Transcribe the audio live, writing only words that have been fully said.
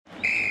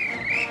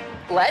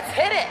Let's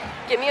hit it.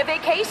 Give me a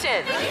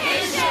vacation.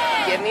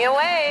 Vacation! Give me a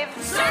wave.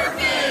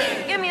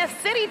 Surfing! Give me a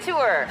city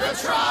tour. The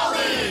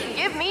trolley!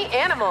 Give me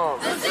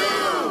animals. The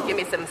zoo! Give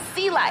me some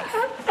sea life.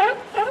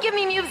 Give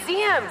me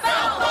museums.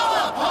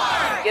 Balboa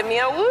Park! Give me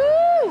a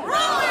woo!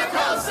 Roller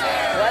coaster!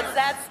 What's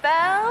that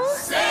spell?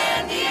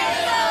 San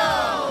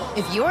Diego!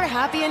 If you're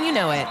happy and you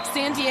know it,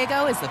 San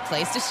Diego is the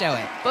place to show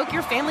it. Book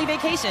your family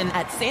vacation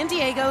at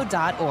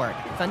sandiego.org.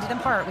 Funded in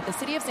part with the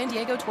City of San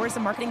Diego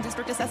Tourism Marketing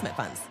District Assessment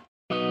Funds.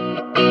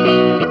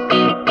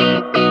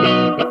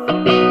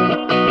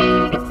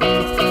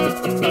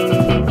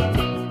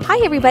 Hi,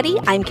 everybody.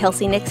 I'm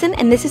Kelsey Nixon,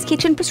 and this is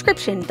Kitchen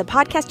Prescription, the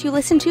podcast you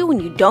listen to when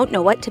you don't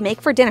know what to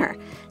make for dinner.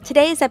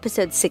 Today is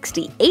episode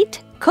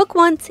 68, Cook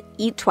Once,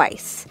 Eat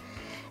Twice.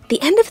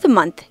 The end of the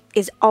month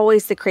is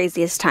always the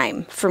craziest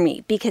time for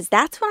me because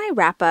that's when I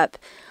wrap up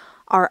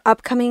our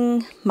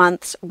upcoming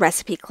month's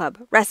Recipe Club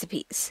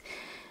recipes.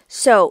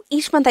 So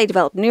each month I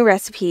develop new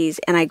recipes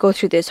and I go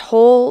through this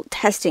whole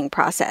testing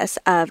process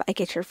of I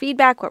get your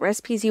feedback, what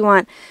recipes you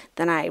want,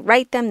 then I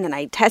write them, then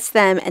I test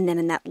them, and then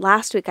in that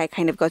last week I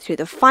kind of go through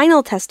the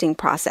final testing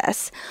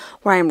process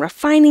where I'm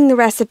refining the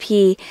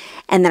recipe,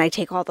 and then I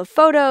take all the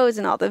photos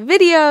and all the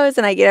videos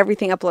and I get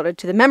everything uploaded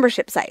to the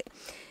membership site.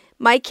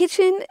 My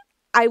kitchen,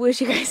 I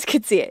wish you guys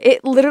could see it.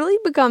 It literally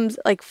becomes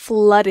like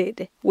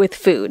flooded with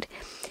food.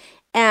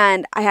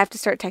 And I have to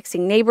start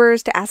texting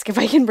neighbors to ask if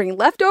I can bring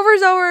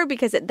leftovers over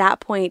because at that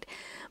point,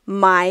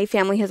 my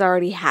family has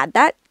already had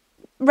that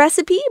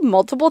recipe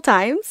multiple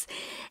times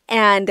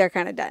and they're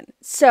kind of done.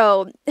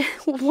 So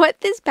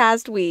what this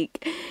past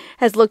week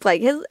has looked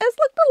like has looked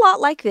a lot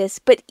like this,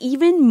 but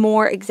even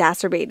more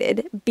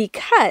exacerbated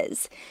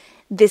because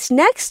this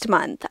next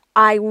month,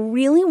 I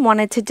really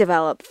wanted to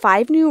develop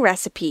 5 new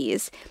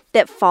recipes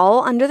that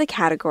fall under the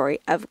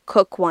category of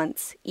cook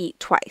once, eat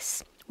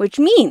twice. Which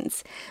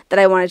means that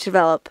I wanted to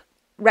develop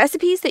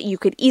recipes that you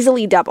could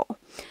easily double.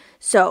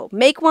 So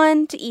make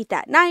one to eat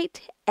that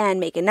night and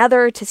make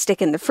another to stick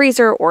in the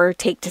freezer or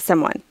take to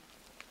someone.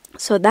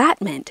 So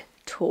that meant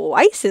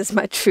twice as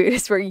much food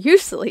as we're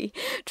usually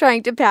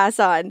trying to pass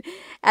on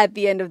at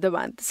the end of the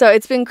month. So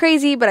it's been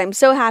crazy, but I'm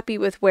so happy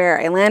with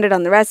where I landed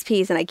on the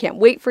recipes and I can't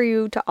wait for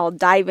you to all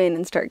dive in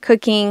and start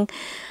cooking.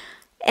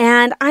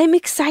 And I'm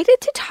excited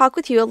to talk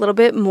with you a little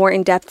bit more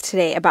in depth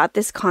today about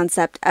this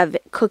concept of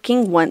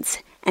cooking once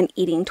and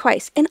eating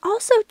twice, and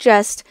also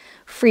just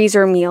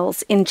freezer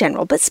meals in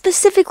general, but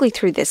specifically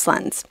through this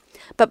lens.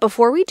 But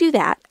before we do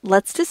that,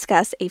 let's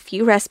discuss a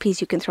few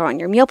recipes you can throw on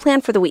your meal plan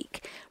for the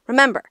week.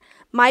 Remember,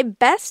 my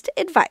best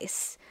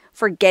advice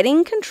for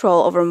getting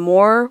control over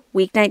more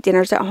weeknight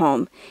dinners at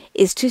home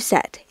is to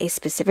set a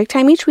specific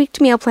time each week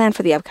to meal plan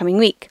for the upcoming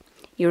week.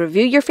 You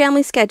review your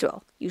family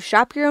schedule. You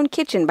shop your own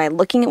kitchen by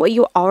looking at what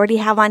you already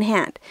have on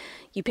hand.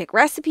 You pick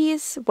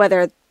recipes,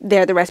 whether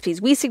they're the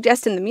recipes we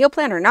suggest in the meal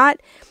plan or not.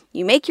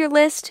 You make your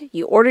list,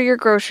 you order your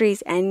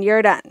groceries, and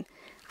you're done.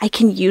 I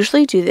can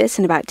usually do this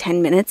in about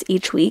 10 minutes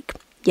each week.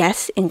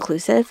 Yes,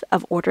 inclusive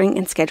of ordering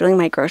and scheduling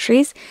my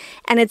groceries.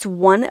 And it's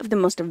one of the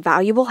most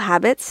valuable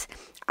habits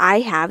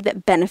I have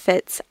that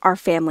benefits our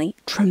family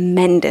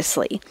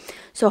tremendously.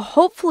 So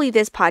hopefully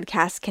this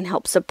podcast can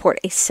help support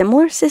a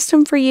similar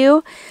system for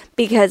you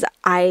because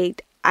I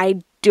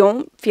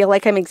don't feel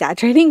like I'm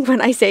exaggerating when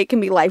I say it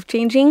can be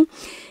life-changing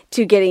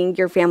to getting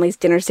your family's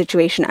dinner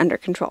situation under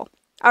control.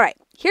 All right,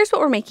 here's what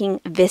we're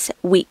making this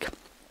week.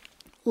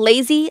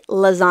 Lazy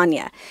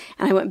lasagna.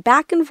 And I went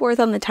back and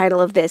forth on the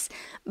title of this,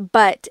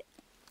 but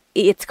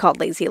it's called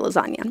lazy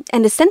lasagna.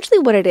 And essentially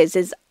what it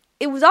is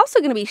it was also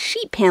going to be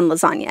sheet pan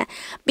lasagna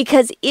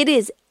because it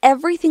is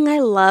everything I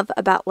love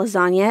about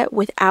lasagna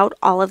without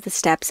all of the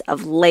steps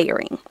of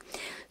layering.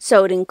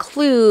 So it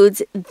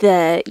includes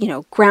the,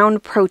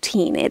 ground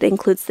protein. It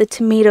includes the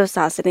tomato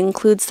sauce. It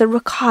includes the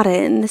ricotta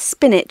and the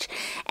spinach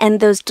and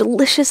those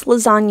delicious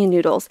lasagna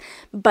noodles,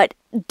 but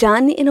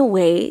done in a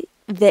way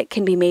that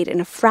can be made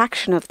in a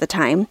fraction of the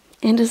time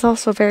and is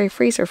also very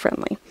freezer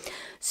friendly.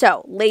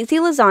 So lazy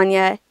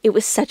lasagna, it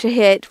was such a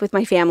hit with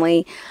my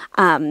family.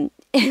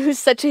 It was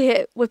such a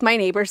hit with my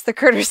neighbors, the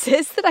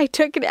Curtises, that I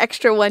took an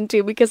extra one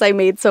too because I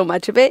made so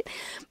much of it.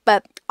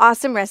 But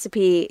awesome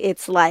recipe.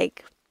 It's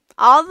like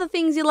all the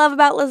things you love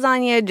about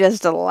lasagna,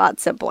 just a lot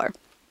simpler.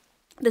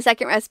 The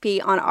second recipe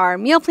on our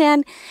meal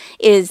plan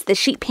is the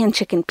sheet pan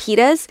chicken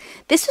pitas.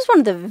 This was one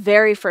of the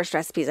very first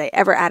recipes I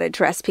ever added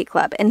to Recipe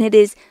Club, and it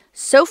is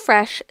so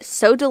fresh,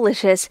 so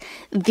delicious.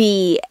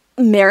 The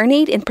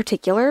marinade in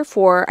particular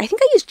I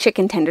think I used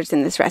chicken tenders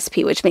in this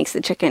recipe, which makes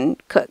the chicken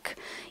cook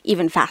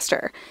even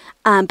faster.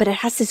 But it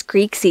has this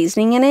Greek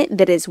seasoning in it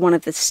that is one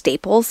of the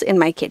staples in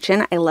my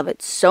kitchen. I love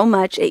it so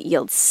much. It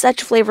yields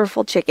such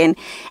flavorful chicken.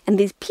 And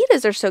these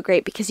pitas are so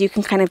great because you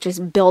can kind of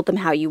just build them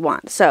how you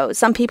want. So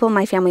some people in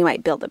my family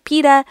might build a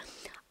pita.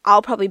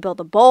 I'll probably build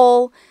a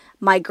bowl.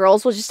 My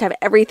girls will just have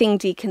everything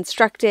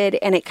deconstructed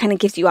and it kind of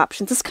gives you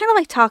options. It's kind of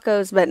like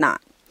tacos, but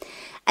not.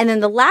 And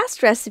then the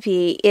last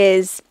recipe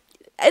is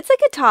It's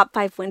like a top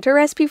 5 winter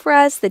recipe for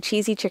us, the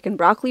cheesy chicken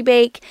broccoli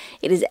bake.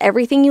 It is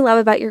everything you love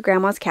about your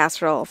grandma's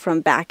casserole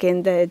from back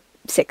in the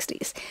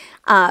 60s.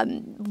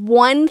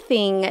 One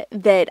thing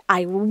that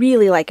I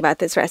really like about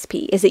this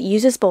recipe is it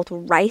uses both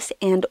rice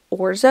and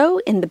orzo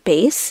in the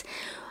base.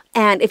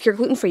 And if you're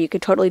gluten-free, you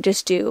could totally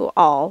just do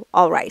all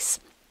rice.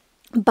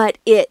 But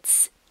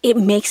it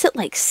makes it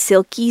like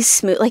silky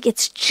smooth. Like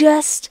it's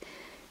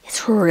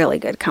really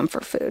good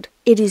comfort food.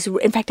 It is.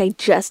 In fact, I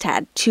just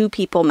had 2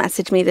 people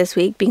message me this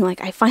week being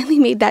like, I finally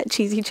made that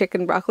cheesy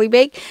chicken broccoli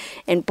bake,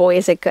 and boy,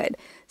 is it good.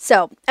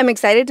 So I'm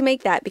excited to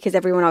make that because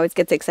everyone always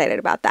gets excited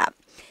about that.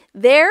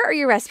 There are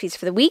your recipes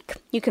for the week.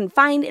 You can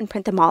find and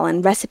print them all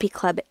in Recipe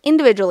Club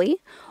individually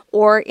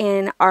or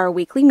in our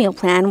weekly meal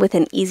plan with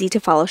an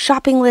easy-to-follow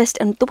shopping list.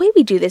 And the way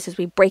we do this is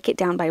we break it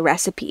down by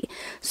recipe.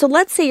 So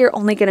let's say you're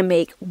only going to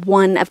make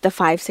one of the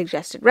 5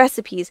 suggested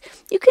recipes.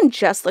 You can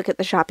just look at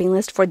the shopping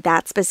list for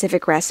that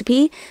specific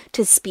recipe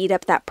to speed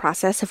up that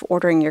process of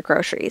ordering your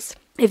groceries.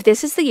 If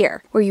this is the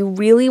year where you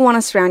really want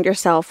to surround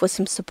yourself with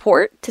some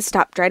support to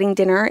stop dreading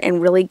dinner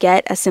and really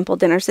get a simple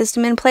dinner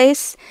system in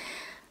place,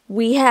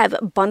 we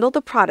have bundled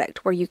a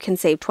product where you can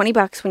save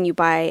 $20 when you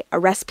buy a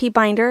recipe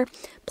binder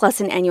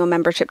plus an annual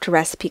membership to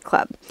Recipe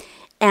Club.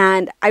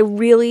 And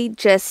Recipe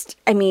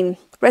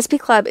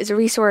Club is a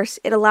resource.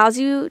 It allows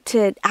you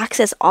to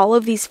access all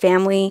of these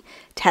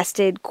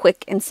family-tested,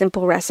 quick, and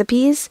simple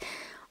recipes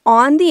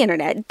on the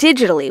internet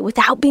digitally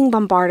without being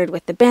bombarded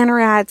with the banner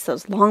ads,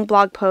 those long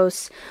blog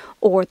posts,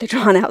 or the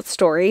drawn-out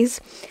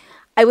stories.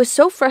 I was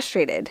so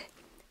frustrated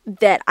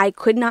that I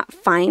could not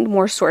find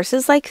more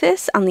sources like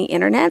this on the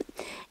internet,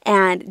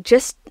 and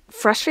just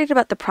frustrated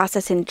about the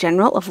process in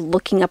general of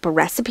looking up a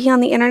recipe on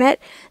the internet,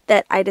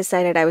 that I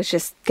decided I was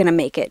just going to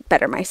make it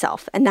better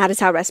myself. And that is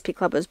how Recipe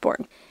Club was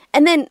born.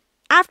 And then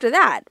after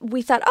that,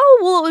 we thought,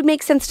 it would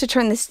make sense to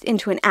turn this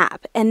into an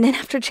app. And then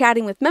after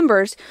chatting with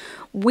members,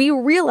 we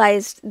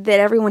realized that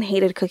everyone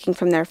hated cooking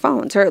from their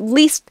phones, or at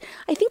least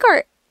I think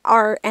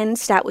our end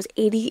stat was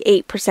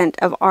 88%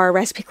 of our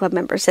Recipe Club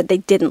members said they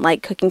didn't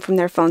like cooking from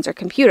their phones or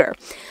computer.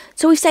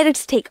 So we decided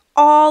to take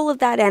all of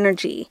that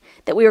energy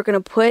that we were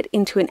going to put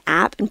into an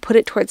app and put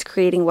it towards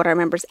creating what our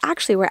members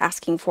actually were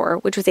asking for,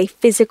 which was a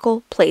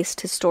physical place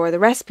to store the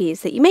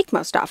recipes that you make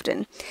most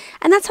often.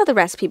 And that's how the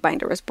recipe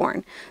binder was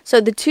born.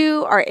 So the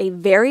two are a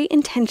very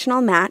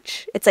intentional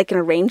match. It's like an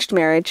arranged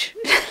marriage.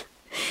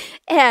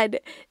 And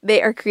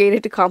they are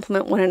created to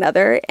complement one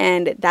another.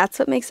 And that's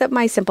what makes up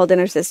my simple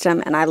dinner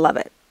system. And I love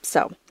it.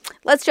 So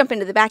let's jump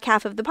into the back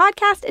half of the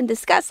podcast and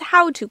discuss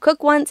how to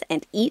cook once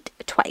and eat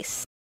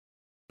twice.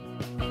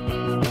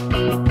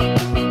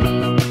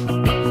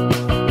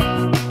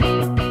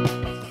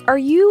 Are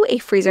you a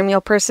freezer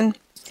meal person?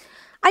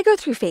 I go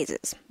through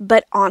phases,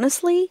 but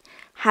honestly,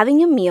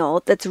 having a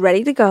meal that's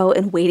ready to go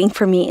and waiting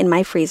for me in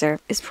my freezer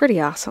is pretty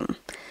awesome.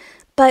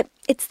 But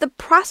it's the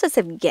process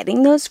of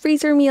getting those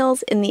freezer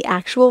meals in the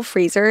actual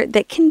freezer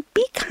that can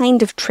be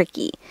kind of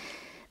tricky.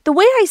 The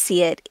way I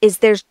see it is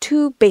there's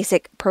 2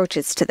 basic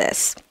approaches to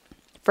this.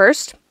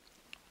 First,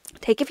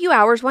 take a few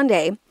hours one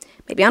day,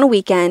 maybe on a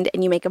weekend,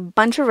 and you make a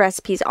bunch of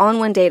recipes all in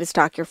one day to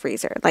stock your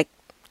freezer, like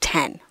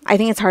 10. I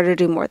think it's harder to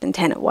do more than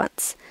 10 at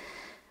once.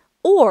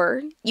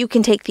 Or you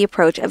can take the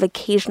approach of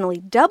occasionally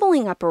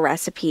doubling up a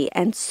recipe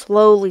and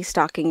slowly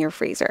stocking your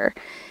freezer.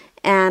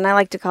 And I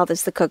like to call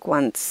this the cook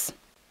once,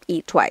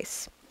 eat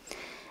twice.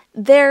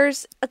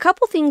 There's a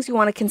couple things you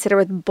want to consider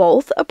with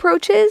both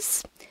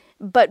approaches,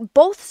 but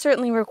both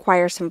certainly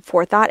require some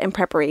forethought and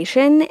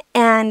preparation,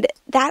 and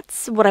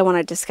that's what I want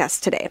to discuss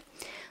today.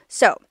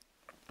 So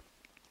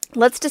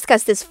let's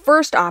discuss this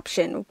first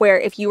option, where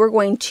if you were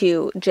going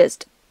to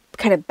just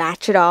kind of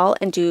batch it all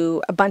and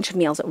do a bunch of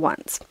meals at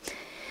once.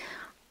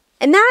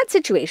 In that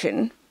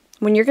situation,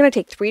 when you're going to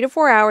take 3 to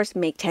 4 hours to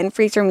make 10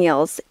 freezer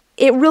meals,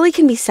 it really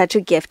can be such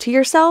a gift to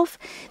yourself.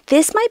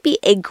 This might be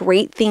a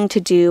great thing to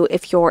do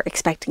if you're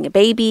expecting a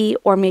baby,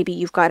 or maybe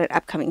you've got an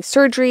upcoming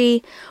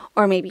surgery,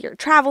 or maybe you're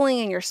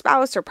traveling and your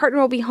spouse or partner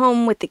will be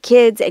home with the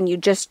kids and you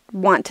just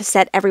want to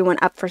set everyone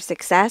up for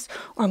success.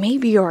 Or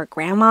maybe you're a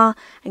grandma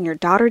and your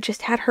daughter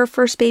just had her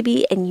first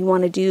baby and you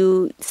want to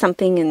do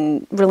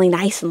something really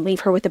nice and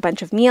leave her with a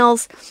bunch of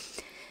meals.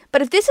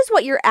 But if this is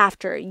what you're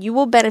after, you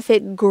will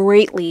benefit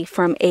greatly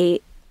from a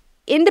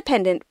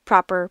independent,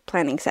 proper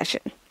planning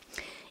session.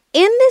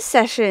 In this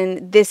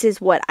session, this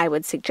is what I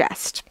would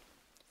suggest.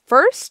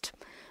 First,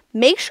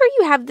 make sure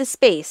you have the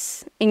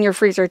space in your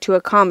freezer to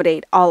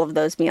accommodate all of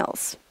those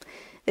meals.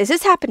 This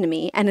has happened to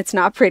me, and it's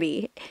not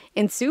pretty.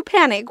 And Sue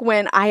panic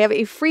when I have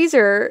a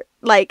freezer,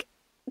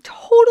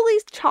 totally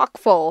chock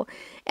full,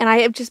 and I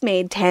have just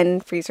made 10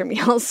 freezer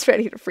meals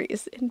ready to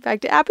freeze. In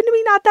fact, it happened to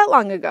me not that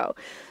long ago.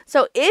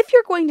 So if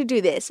you're going to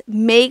do this,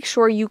 make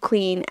sure you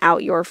clean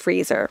out your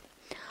freezer.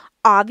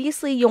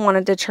 Obviously, you'll want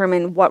to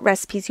determine what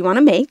recipes you want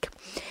to make,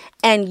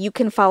 and you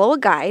can follow a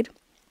guide,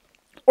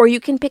 or you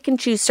can pick and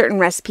choose certain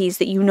recipes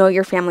that you know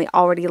your family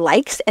already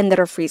likes and that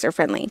are freezer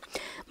friendly.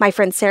 My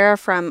friend Sarah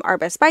from Our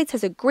Best Bites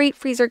has a great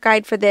freezer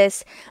guide for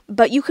this,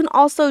 but you can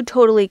also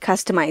totally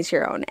customize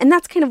your own. And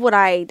that's kind of what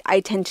I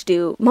tend to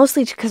do,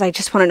 mostly because I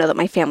just want to know that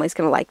my family's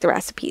going to like the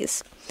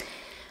recipes.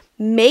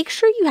 make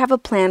sure you have a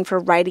plan for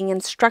writing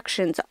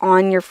instructions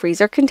on your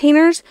freezer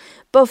containers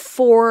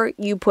before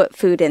you put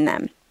food in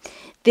them.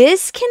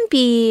 This can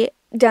be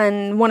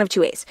done one of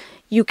two ways.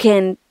 You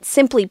can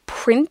simply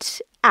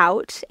print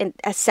out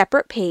a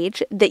separate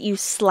page that you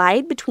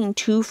slide between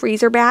two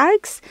freezer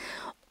bags,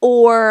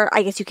 or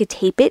I guess you could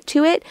tape it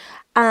to it.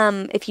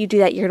 If you do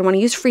that, you're going to want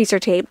to use freezer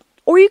tape.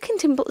 Or you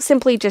can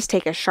simply just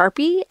take a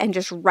Sharpie and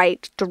just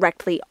write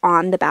directly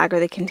on the bag or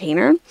the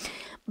container.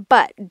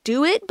 But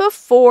do it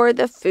before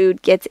the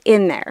food gets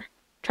in there.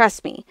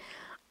 Trust me.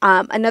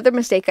 Another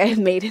mistake I have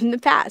made in the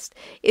past.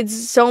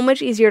 It's so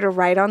much easier to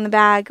write on the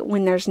bag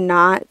when there's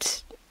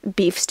not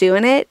beef stew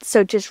in it.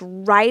 So just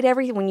write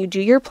everything when you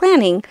do your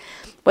planning,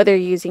 whether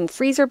you're using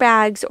freezer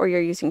bags or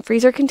you're using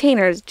freezer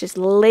containers, just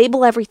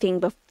label everything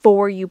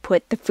before you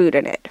put the food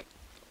in it.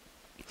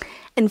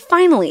 And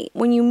finally,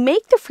 when you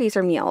make the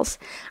freezer meals,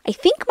 I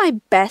think my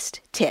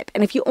best tip,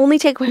 and if you only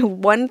take away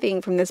one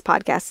thing from this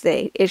podcast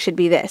today, it should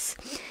be this,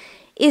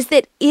 is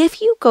that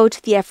if you go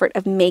to the effort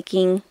of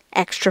making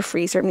extra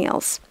freezer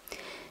meals,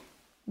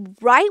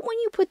 right when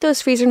you put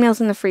those freezer meals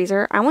in the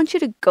freezer, I want you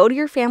to go to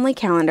your family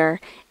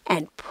calendar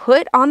and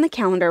put on the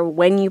calendar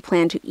when you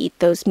plan to eat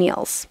those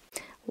meals.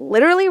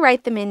 Literally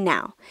write them in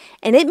now.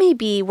 And it may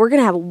be, we're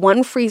going to have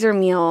one freezer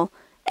meal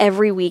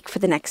every week for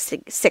the next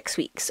 6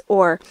 weeks,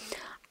 or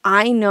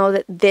I know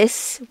that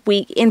this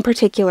week in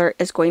particular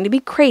is going to be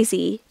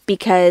crazy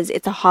because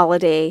it's a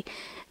holiday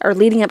or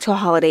leading up to a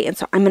holiday, and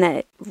so I'm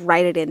going to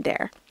write it in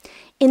there.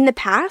 In the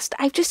past,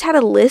 I've just had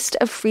a list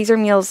of freezer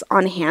meals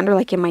on hand or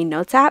like in my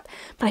notes app,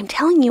 but I'm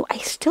telling you, I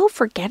still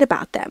forget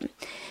about them.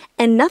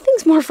 And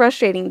nothing's more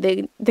frustrating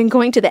than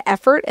going to the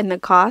effort and the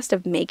cost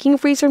of making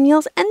freezer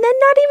meals and then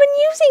not even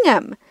using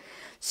them.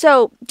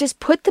 So just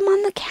put them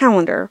on the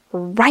calendar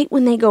right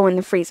when they go in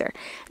the freezer.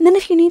 And then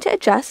if you need to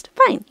adjust,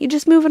 fine, you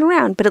just move it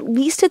around. But at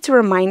least it's a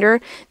reminder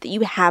that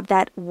you have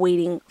that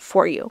waiting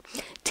for you.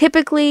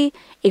 Typically,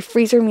 a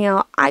freezer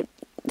meal,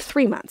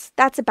 3 months.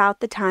 That's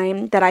about the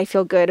time that I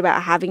feel good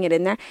about having it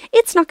in there.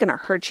 It's not going to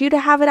hurt you to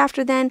have it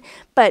after then,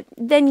 but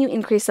then you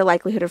increase the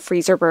likelihood of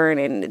freezer burn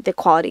and the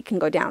quality can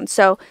go down.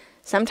 So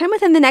sometime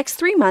within the next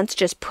 3 months,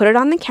 just put it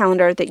on the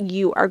calendar that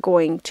you are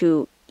going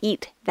to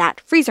eat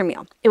that freezer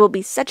meal. It will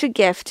be such a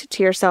gift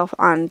to yourself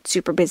on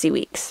super busy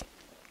weeks.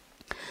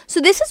 So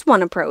this is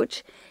one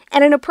approach,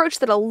 and an approach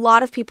that a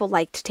lot of people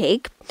like to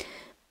take,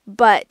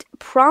 but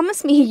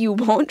promise me you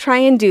won't try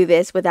and do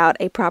this without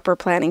a proper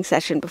planning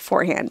session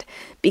beforehand,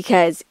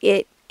 because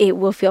it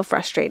will feel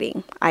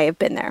frustrating. I have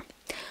been there.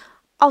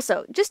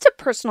 Also, just a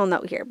personal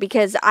note here,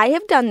 because I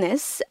have done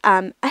this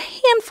more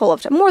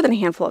than a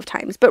handful of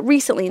times, but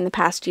recently in the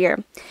past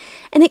year.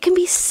 And it can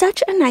be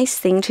such a nice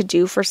thing to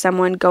do for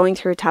someone going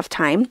through a tough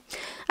time.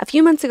 A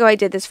few months ago, I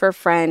did this for a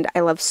friend I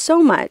love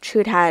so much who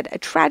had had a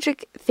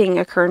tragic thing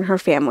occur in her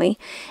family.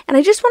 And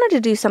I just wanted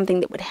to do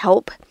something that would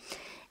help.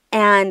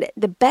 And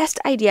the best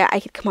idea I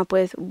could come up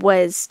with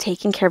was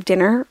taking care of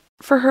dinner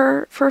for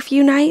her for a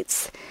few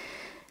nights.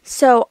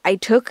 So I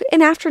took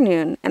an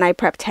afternoon and I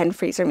prepped 10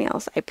 freezer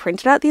meals. I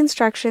printed out the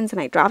instructions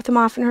and I dropped them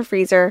off in her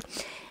freezer.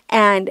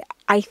 And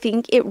I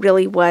think it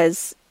really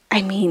was,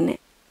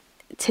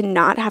 to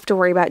not have to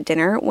worry about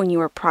dinner when you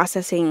are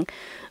processing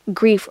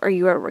grief or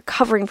you are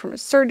recovering from a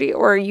surgery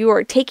or you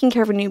are taking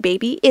care of a new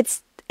baby.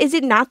 Is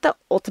it not the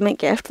ultimate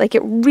gift? Like,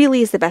 it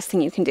really is the best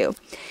thing you can do.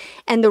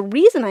 And the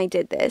reason I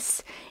did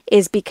this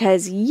is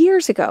because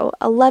years ago,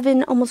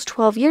 11, almost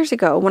 12 years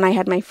ago, when I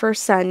had my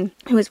first son,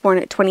 who was born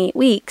at 28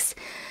 weeks,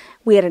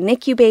 we had a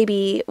NICU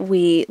baby.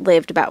 We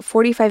lived about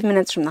 45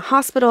 minutes from the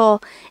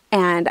hospital,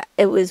 and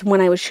it was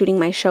when I was shooting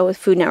my show with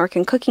Food Network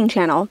and Cooking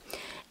Channel.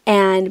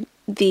 And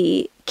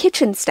the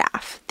kitchen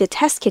staff, the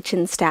test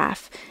kitchen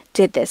staff,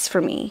 did this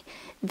for me.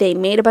 They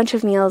made a bunch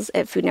of meals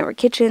at Food Network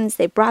Kitchens.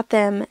 They brought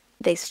them.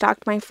 They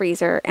stocked my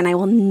freezer, and I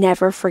will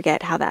never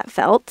forget how that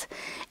felt.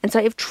 And so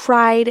I have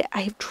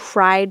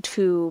tried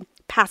to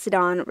pass it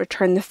on,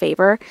 return the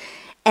favor.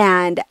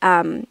 And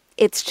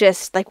it's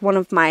just like one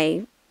of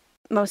my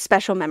most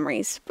special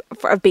memories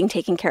of being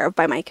taken care of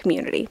by my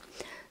community.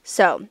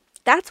 So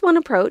that's one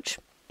approach.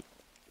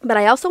 But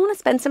I also want to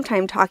spend some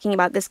time talking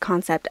about this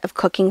concept of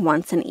cooking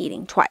once and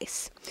eating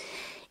twice.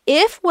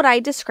 If what I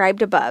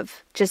described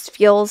above just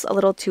feels a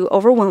little too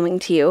overwhelming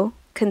to you,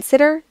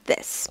 consider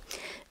this.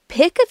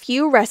 Pick a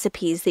few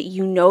recipes that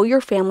you know your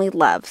family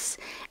loves,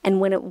 and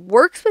when it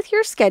works with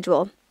your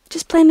schedule,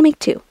 just plan to make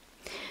 2.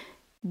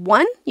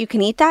 One you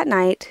can eat that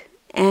night,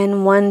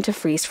 and one to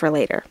freeze for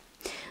later.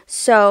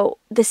 So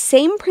the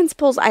same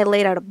principles I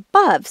laid out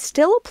above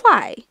still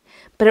apply,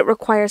 but it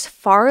requires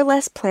far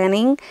less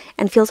planning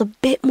and feels a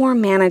bit more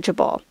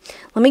manageable.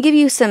 Let me give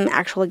you some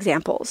actual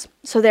examples.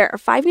 So there are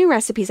 5 new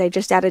recipes I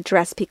just added to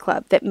Recipe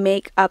Club that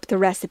make up the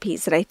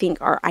recipes that I think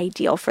are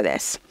ideal for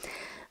this.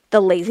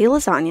 The lazy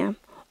lasagna,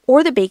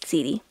 or the baked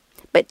ziti,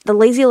 but the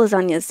lazy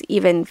lasagna is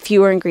even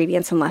fewer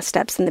ingredients and less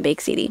steps than the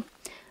baked ziti.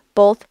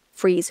 Both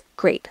freeze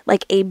great.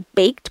 Like a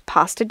baked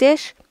pasta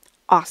dish,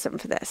 awesome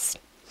for this.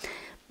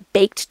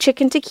 Baked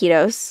chicken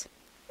taquitos,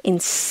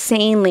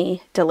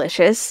 insanely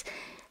delicious.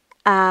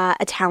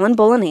 Italian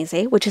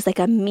bolognese, which is like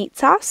a meat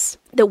sauce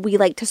that we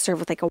like to serve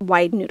with like a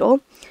wide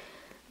noodle,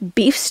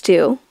 beef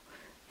stew,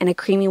 and a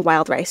creamy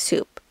wild rice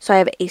soup. So I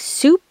have a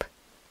soup,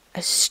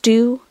 a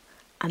stew,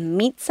 a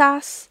meat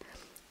sauce,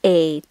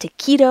 a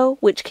taquito,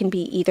 which can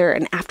be either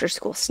an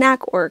after-school snack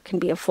or it can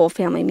be a full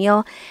family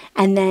meal,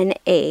 and then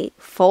a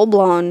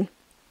full-blown,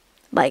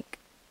 like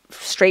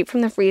straight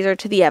from the freezer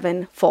to the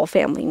oven, full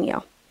family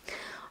meal.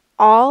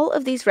 All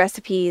of these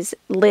recipes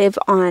live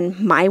on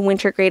my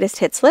winter greatest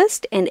hits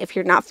list, and if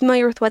you're not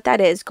familiar with what that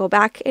is, go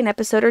back an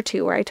episode or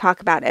two where I talk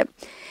about it.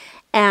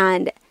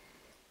 And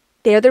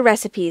they're the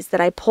recipes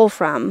that I pull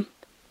from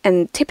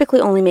and typically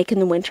only make in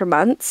the winter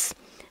months,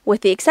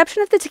 with the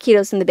exception of the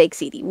taquitos and the baked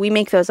ziti. We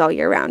make those all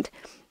year round.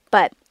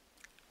 But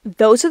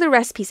those are the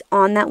recipes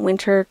on that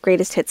winter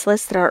greatest hits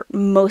list that are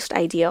most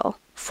ideal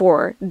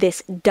for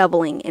this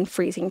doubling and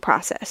freezing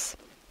process.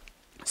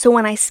 So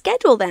when I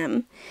schedule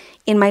them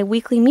in my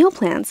weekly meal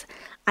plans,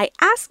 I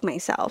ask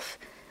myself,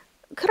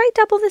 could I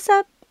double this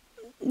up?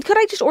 Could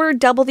I just order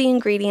double the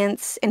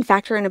ingredients and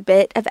factor in a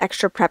bit of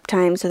extra prep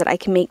time so that I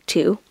can make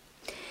two?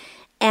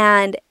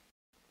 And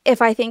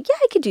if I think, yeah,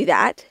 I could do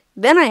that,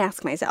 then I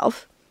ask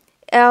myself,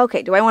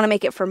 okay, do I want to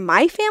make it for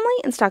my family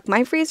and stock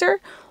my freezer?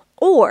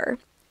 Or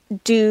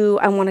do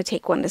I want to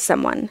take one to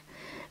someone?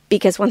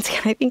 Because once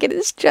again, I think it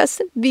is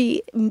just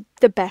the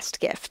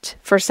best gift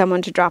for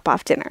someone to drop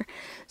off dinner.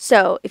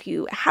 So if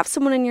you have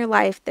someone in your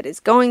life that is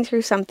going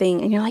through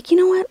something and you're like, you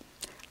know what?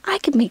 I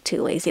could make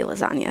 2 lazy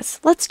lasagnas.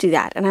 Let's do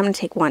that. And I'm going to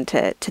take one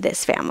to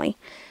this family.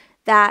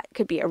 That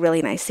could be a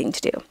really nice thing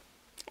to do.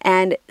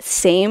 And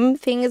same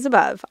thing as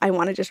above. I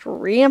want to just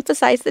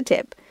re-emphasize the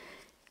tip.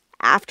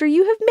 After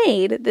you have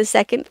made the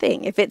second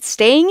thing, if it's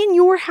staying in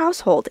your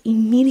household,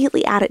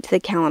 immediately add it to the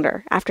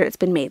calendar after it's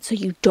been made so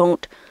you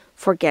don't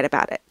forget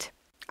about it.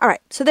 All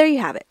right, so there you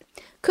have it.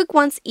 Cook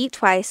once, eat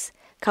twice.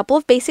 Couple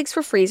of basics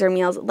for freezer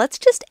meals. Let's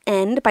just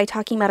end by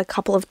talking about a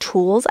couple of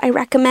tools I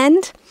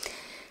recommend.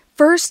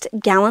 First,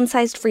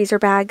 gallon-sized freezer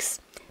bags.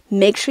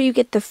 Make sure you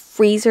get the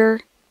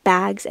freezer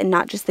bags and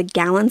not just the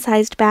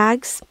gallon-sized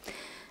bags.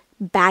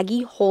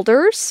 Baggie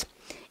holders,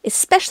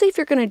 especially if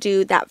you're going to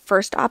do that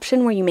first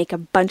option where you make a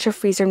bunch of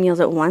freezer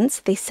meals at once.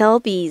 They sell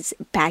these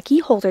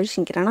baggie holders,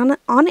 you can get it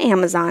on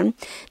Amazon,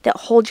 that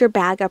hold your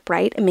bag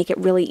upright and make it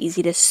really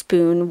easy to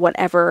spoon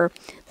whatever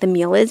the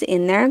meal is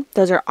in there.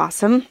 Those are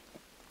awesome.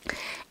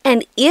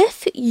 And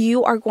if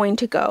you are going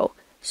to go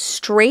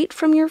straight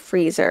from your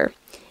freezer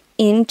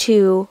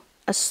into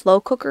a slow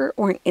cooker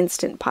or an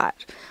Instant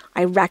Pot,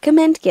 I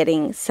recommend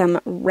getting some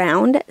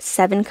round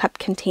 7-cup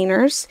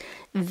containers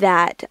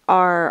that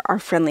are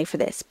friendly for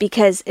this,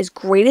 because as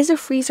great as a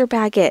freezer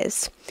bag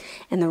is,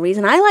 and the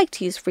reason I like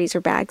to use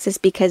freezer bags is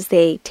because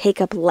they take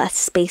up less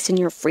space in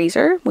your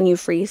freezer when you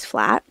freeze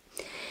flat,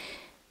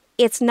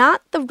 it's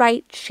not the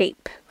right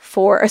shape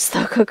for a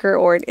slow cooker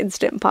or an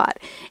Instant Pot.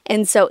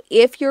 And so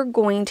if you're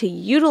going to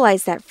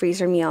utilize that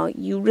freezer meal,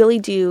 you really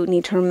do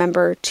need to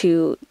remember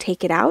to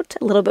take it out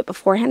a little bit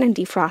beforehand and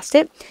defrost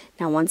it.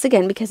 Now, once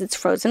again, because it's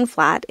frozen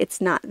flat, it's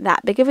not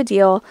that big of a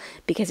deal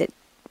because it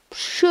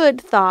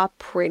should thaw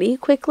pretty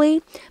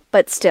quickly.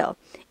 But still,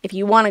 if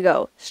you want to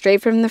go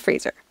straight from the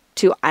freezer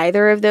to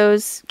either of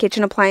those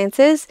kitchen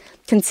appliances,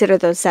 consider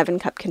those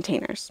 7-cup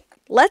containers.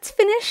 Let's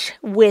finish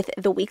with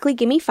the weekly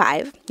Gimme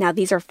 5. Now,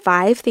 these are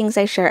 5 things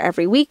I share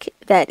every week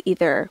that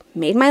either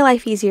made my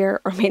life easier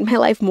or made my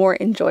life more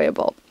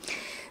enjoyable.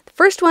 The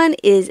first one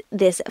is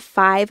this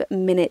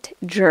 5-minute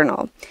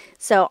journal.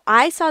 So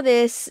I saw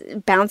this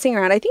bouncing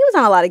around. I think it was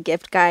on a lot of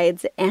gift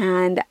guides.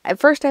 And at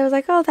first I was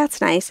like, oh,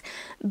 that's nice.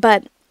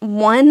 But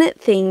one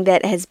thing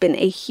that has been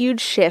a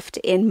huge shift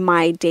in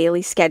my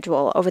daily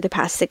schedule over the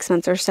past 6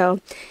 months or so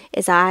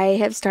is I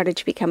have started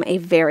to become a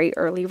very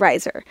early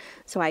riser.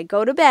 So I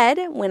go to bed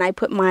when I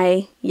put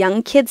my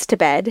young kids to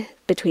bed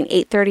between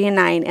 8:30 and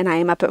 9, and I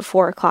am up at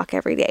 4 o'clock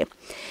every day.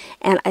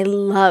 And I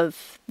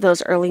love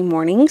those early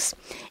mornings,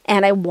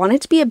 and I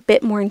wanted to be a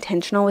bit more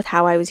intentional with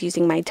how I was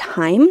using my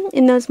time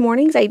in those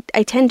mornings.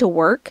 I tend to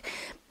work,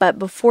 but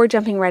before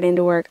jumping right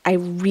into work, I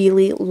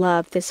really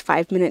love this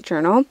 5-minute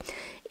journal.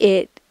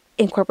 It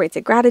incorporates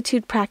a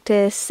gratitude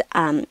practice,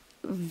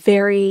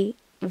 very,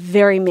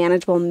 very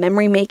manageable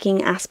memory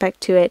making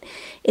aspect to it.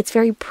 It's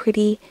very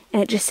pretty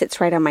and it just sits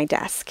right on my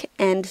desk.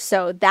 And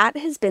so that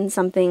has been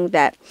something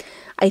that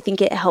I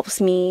think it helps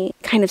me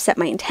kind of set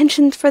my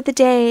intentions for the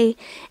day,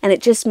 and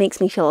it just makes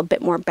me feel a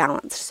bit more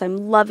balanced. So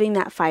I'm loving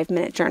that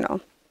 5-minute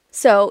journal.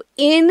 So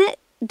in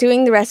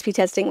doing the recipe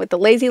testing with the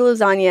lazy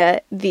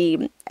lasagna,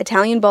 the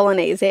Italian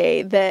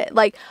bolognese,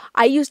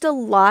 I used a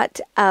lot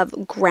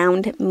of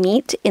ground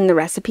meat in the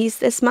recipes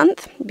this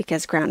month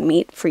because ground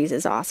meat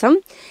freezes awesome.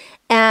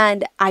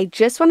 And I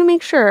just want to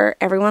make sure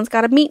everyone's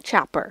got a meat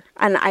chopper.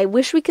 And I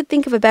wish we could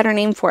think of a better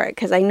name for it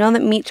because I know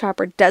that meat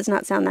chopper does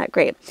not sound that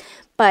great.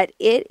 But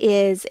it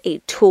is a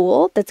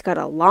tool that's got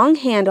a long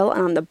handle,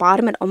 and on the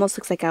bottom it almost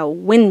looks like a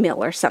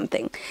windmill or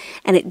something.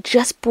 And it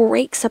just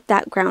breaks up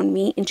that ground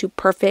meat into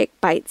perfect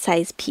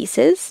bite-sized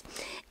pieces.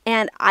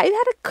 And I've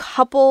had a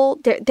couple,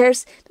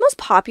 there's the most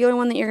popular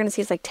one that you're going to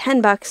see is like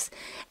 $10.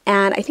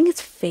 And I think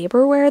it's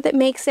Faberware that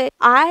makes it.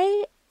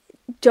 I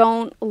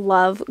don't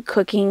love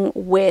cooking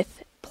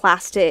with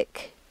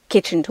plastic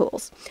kitchen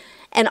tools.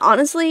 And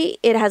honestly,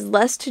 it has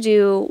less to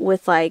do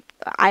with like,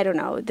 I don't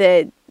know,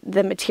 the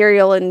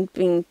material and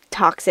being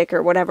toxic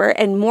or whatever,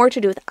 and more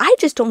to do with, I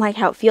just don't like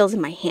how it feels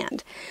in my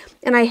hand.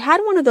 And I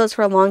had one of those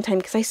for a long time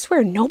because I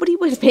swear nobody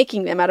was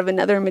making them out of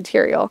another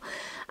material.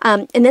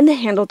 And then the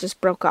handle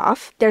just broke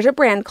off. There's a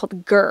brand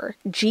called GIR,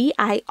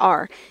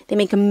 G-I-R. They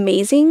make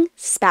amazing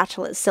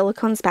spatulas,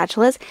 silicone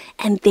spatulas,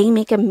 and they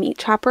make a meat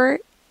chopper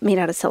made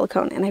out of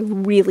silicone, and I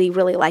really,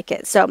 really like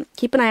it. So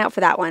keep an eye out for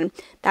that one.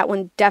 That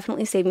one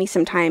definitely saved me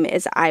some time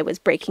as I was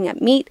breaking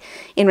up meat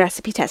in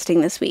recipe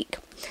testing this week.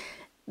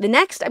 The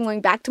next, I'm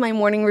going back to my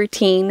morning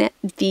routine,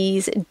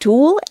 these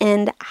dual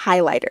end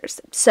highlighters.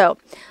 So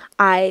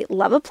I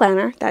love a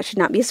planner. That should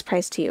not be a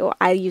surprise to you.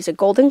 I use a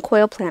Golden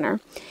Coil planner,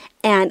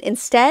 and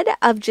instead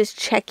of just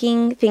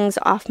checking things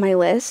off my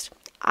list,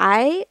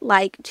 I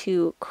like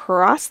to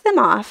cross them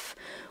off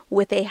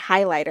with a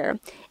highlighter.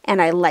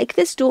 And I like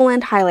this dual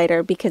end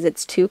highlighter because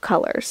it's 2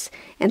 colors.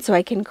 And so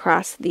I can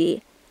cross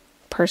the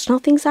personal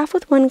things off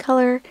with one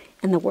color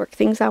and the work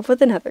things off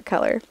with another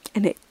color.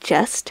 And it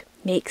just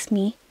makes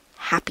me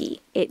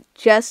happy. It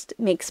just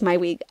makes my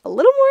week a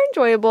little more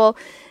enjoyable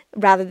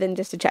rather than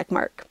just a check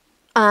mark.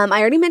 I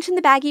already mentioned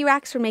the baggie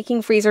racks for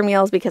making freezer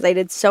meals because I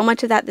did so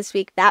much of that this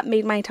week. That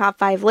made my top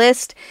 5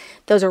 list.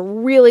 Those are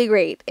really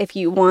great if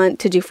you want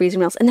to do freezer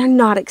meals, and they're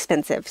not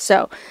expensive.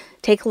 So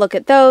take a look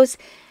at those.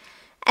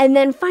 And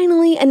then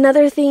finally,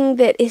 another thing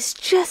that is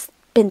just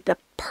been the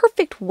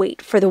perfect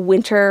weight for the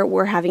winter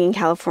we're having in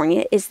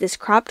California is this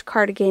cropped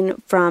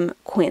cardigan from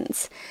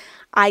Quince.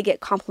 I get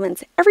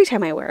compliments every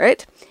time I wear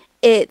it.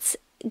 It's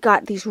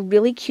got these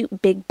really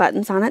cute big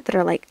buttons on it that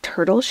are like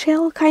turtle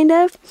shell kind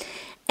of.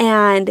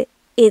 And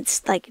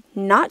it's like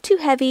not too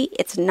heavy,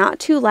 it's not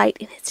too light,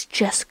 and it's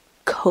just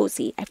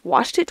cozy. I've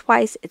washed it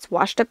twice, it's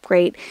washed up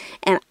great,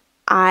 and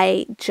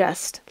I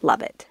just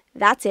love it.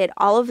 That's it.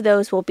 All of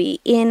those will be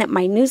in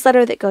my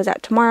newsletter that goes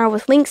out tomorrow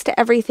with links to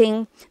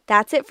everything.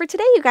 That's it for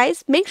today, you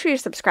guys. Make sure you're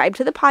subscribed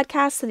to the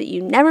podcast so that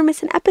you never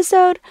miss an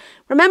episode.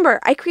 Remember,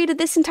 I created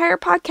this entire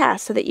podcast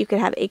so that you could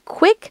have a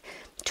quick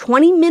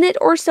 20-minute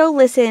or so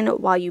listen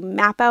while you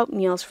map out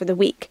meals for the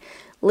week.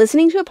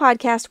 Listening to a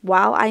podcast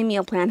while I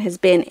meal plan has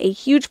been a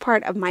huge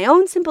part of my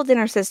own simple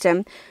dinner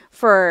system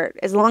for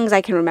as long as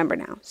I can remember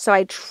now. So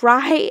I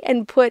try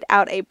and put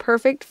out a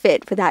perfect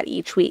fit for that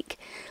each week.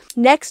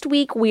 Next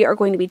week, we are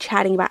going to be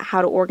chatting about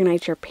how to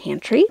organize your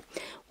pantry,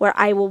 where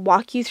I will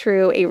walk you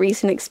through a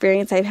recent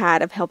experience I've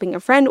had of helping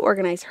a friend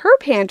organize her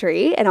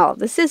pantry and all of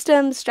the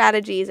systems,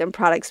 strategies, and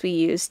products we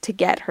use to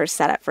get her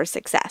set up for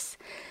success.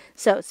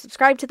 So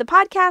subscribe to the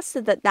podcast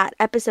so that that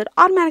episode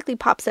automatically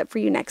pops up for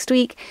you next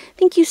week.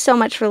 Thank you so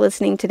much for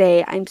listening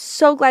today. I'm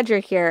so glad you're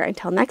here.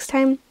 Until next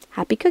time,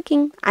 happy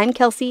cooking. I'm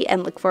Kelsey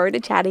and look forward to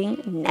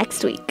chatting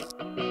next week.